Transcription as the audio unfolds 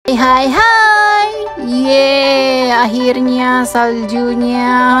Hai hai. Akhirnya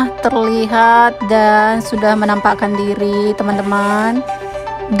saljunya terlihat dan sudah menampakkan diri, teman-teman.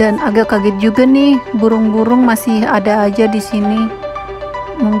 Dan agak kaget juga nih, burung-burung masih ada aja di sini.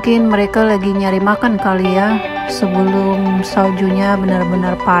 Mungkin mereka lagi nyari makan kali ya, sebelum saljunya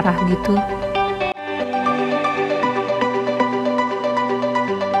benar-benar parah gitu.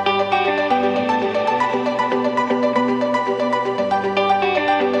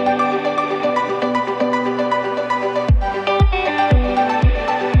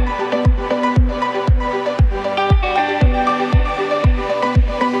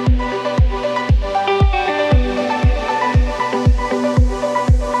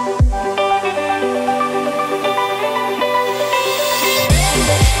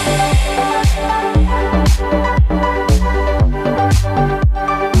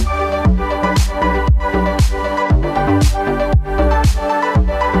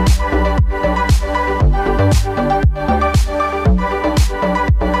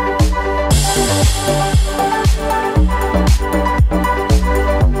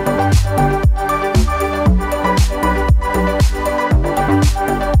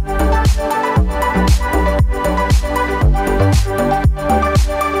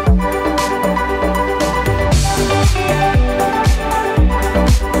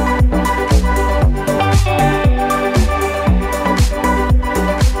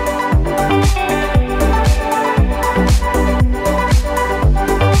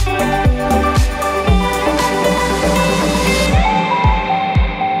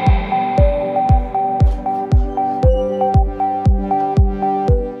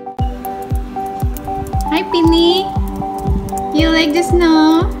 Hi Pini, you like the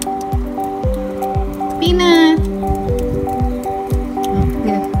snow? Peanut.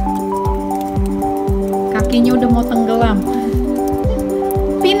 Kakinya udah mau tenggelam.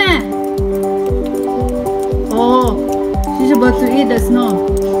 Peanut. Oh, she's about to eat the snow.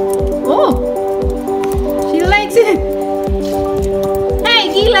 Oh, she likes it.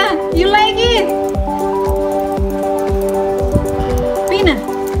 Hey Gila, you like it? Peanut.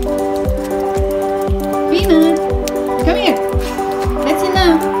 Peanut, come here. That's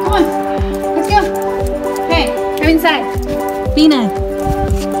enough. Come on, let's go. Hey, come inside. Peanut.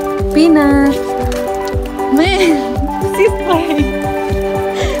 Peanut. Man, she's playing.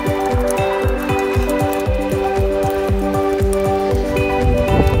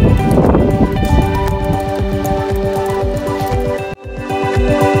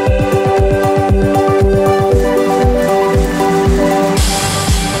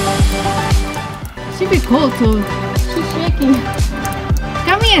 She'd be cold too. She's shaking.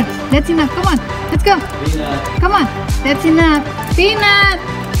 Come here. That's enough. Come on. Let's go. Peanut. Come on. That's enough. Peanut.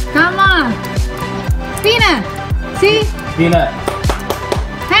 Come on. Peanut. See? Peanut.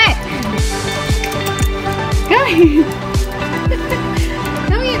 Hey. Come here.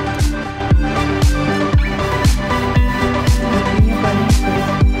 Come here.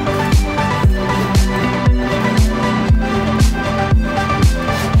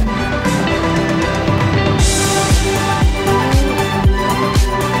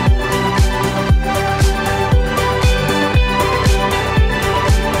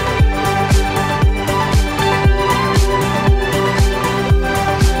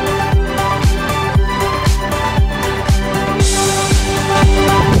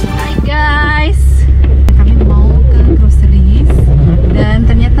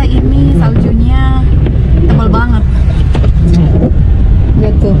 Saljunya tebal banget.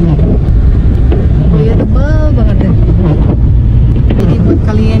 Lihat tuh. Oh ya, tebal banget deh. Jadi buat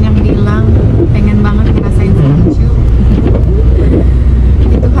kalian yang bilang pengen banget ngerasain salju,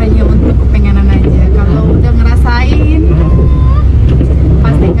 itu hanya untuk kepengenan aja. Kalau udah ngerasain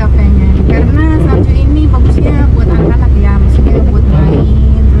pasti gak pengen. Karena salju ini bagusnya buat anak-anak ya, maksudnya buat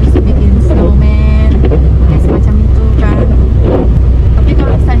main, terus bikin snowman, kayak semacam itu kan. Tapi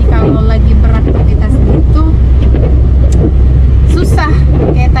kalau misalnya kalau lagi beraktivitas gitu susah.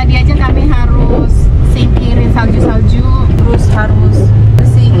 Kayak tadi aja kami harus singkirin salju-salju, terus harus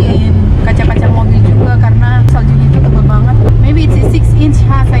bersihin kaca-kaca mobil juga karena saljunya itu tebal banget. Maybe it's 6 inch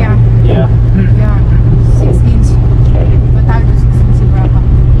ha sayang? Yeah. Ya, 6 inch. Gak tahu itu 6 inch berapa.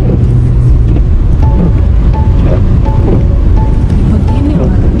 Begini loh.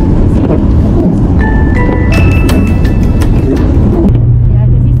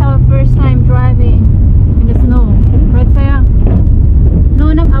 First time driving in the snow, right sayang?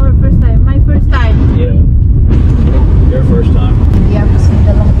 No, not our first time, my first time. Yeah. Your first time. Dia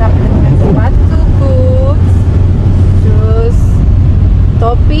sudah lengkap dengan sepatu boots, terus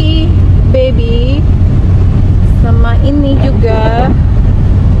topi baby, sama ini juga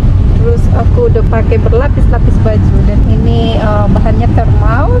pakai berlapis-lapis baju, dan ini bahannya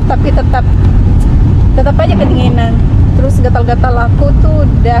thermal tapi tetap aja kedinginan. Terus gatal-gatal aku tuh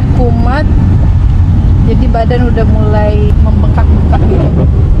udah kumat, jadi badan udah mulai membengkak-bengkak gitu.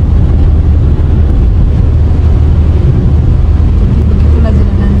 Jadi begitulah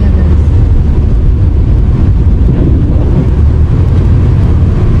jalanannya guys.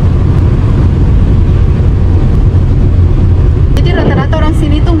 Jadi rata-rata orang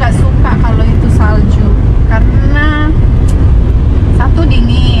sini tuh nggak suka kalau itu salju, karena satu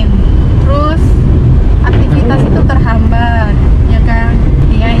dingin, terus aktivitas itu terhambat, ya kan?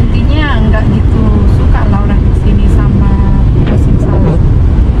 Ya intinya nggak gitu suka lah orang sini sama musim salju.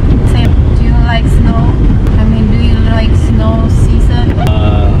 Say, do you like snow? I mean, do you like snow season?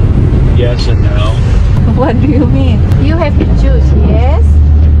 Yes and no. What do you mean? You have to choose yes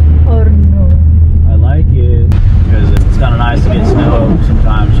or no. I like it because it's kind of nice to get snow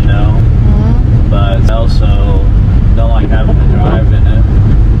sometimes, you know. But I also don't like having to drive in it.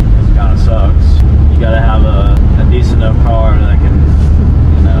 It kind of sucks. You gotta have a decent enough car that can,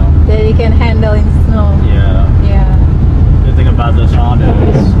 you know. That you can handle in snow. Yeah. Yeah. Good thing about this Honda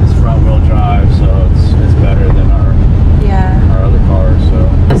is it's front wheel drive, so it's better than our other cars.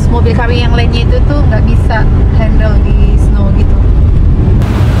 So. Terus mobil kami yang lainnya itu tuh nggak bisa handle di snow gitu.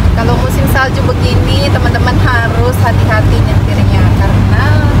 Kalau musim salju begini, teman-teman harus hati-hati nyetirnya, karena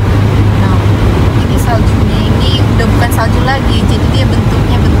ini saljunya ini udah bukan salju lagi, jadi dia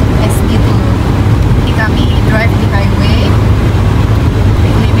bentuknya bentuk es gitu. Ini kami drive di highway,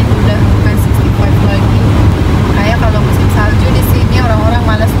 speed limit udah bukan 65 lagi. Kayak kalau musim salju di sini orang-orang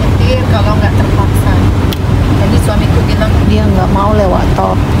malas nyetir kalau nggak terpaksa. Jadi suamiku bilang dia nggak mau lewat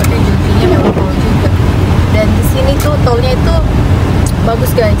tol, tapi ujung-ujungnya lewat tol juga. Dan di sini tuh tolnya itu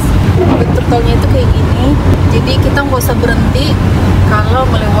bagus guys, bentuk tolnya itu kayak gini, jadi kita nggak usah berhenti kalau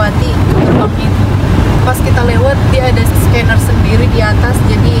melewati gerbang itu. Pas kita lewat dia ada scanner sendiri di atas,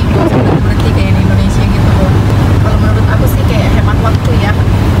 jadi nggak usah berhenti kayak di Indonesia gitu loh. Kalau menurut aku sih kayak hemat waktu ya,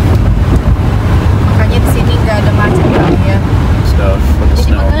 makanya di sini nggak ada macet kali ya.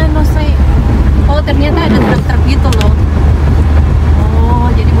 Jadi makanya saya, oh ternyata ada truk-truk gitu loh. Oh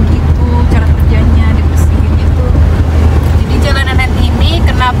jadi begitu cara kerjanya, dibersihin gitu. Jadi jalanan ini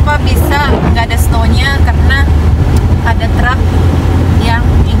kenapa bisa nggak ada snow-nya, karena ada truk yang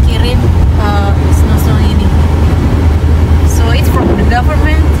nyingkirin snow ini. So it's from the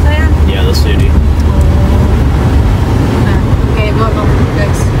government, saya. Yeah, the city. Nah, kayak gua ngomong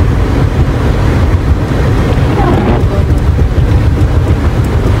guys.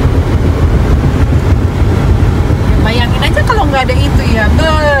 Bayangin aja kalau nggak ada itu ya,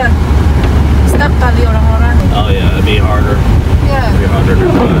 stop kali orang-orang. Oh yeah, it'd be harder. Yeah. It'd be harder to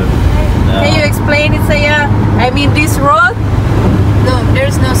drive. Can you explain it, saya? I mean this road? No,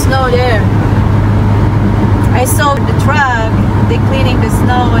 there's no snow there. I saw the truck, they cleaning the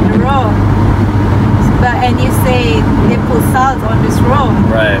snow on the road. But and you say they put salt on this road.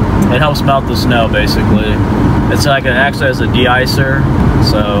 Right. It helps melt the snow basically. It's like it acts as a de-icer,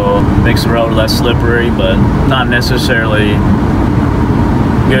 so makes the road less slippery, but not necessarily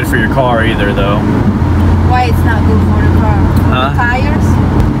good for your car either though. Why it's not good for the car? For the tires?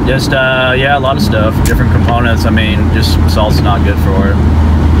 Just yeah, a lot of stuff, different components. I mean, just salt's not good for it.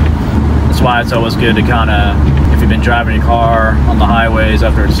 That's why it's always good to kind of, if you've been driving your car on the highways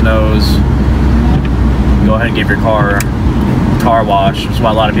after it snows, go ahead and give your car wash. That's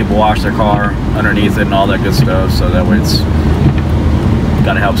why a lot of people wash their car underneath it and all that good stuff, so that way it's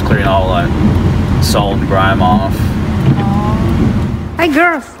kind of helps clearing all that salt and grime off. Hi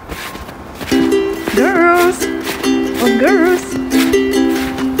girls. Girls. Oh girls.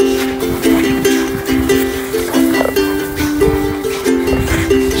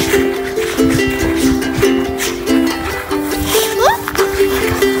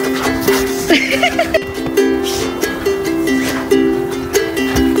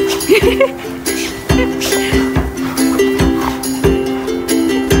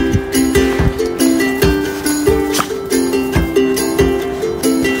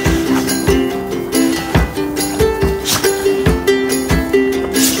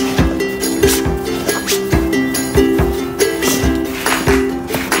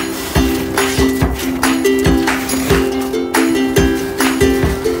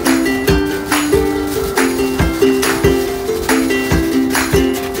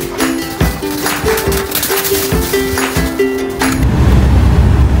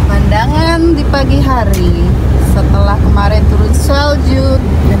 Pagi hari setelah kemarin turun salju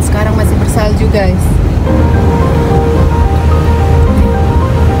dan sekarang masih bersalju guys.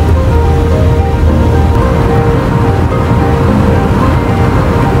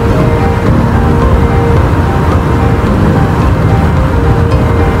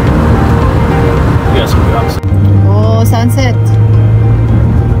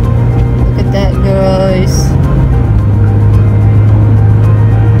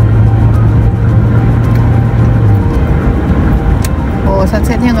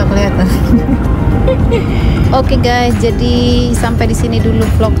 kelihatan. Oke guys, jadi sampai di sini dulu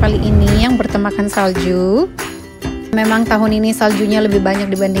vlog kali ini yang bertemakan salju. Memang tahun ini saljunya lebih banyak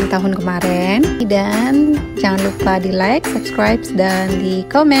dibanding tahun kemarin. Dan jangan lupa di like, subscribe, dan di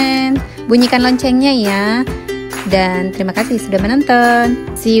komen. Bunyikan loncengnya ya. Dan terima kasih sudah menonton.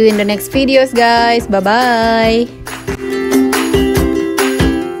 See you in the next videos guys. Bye-bye.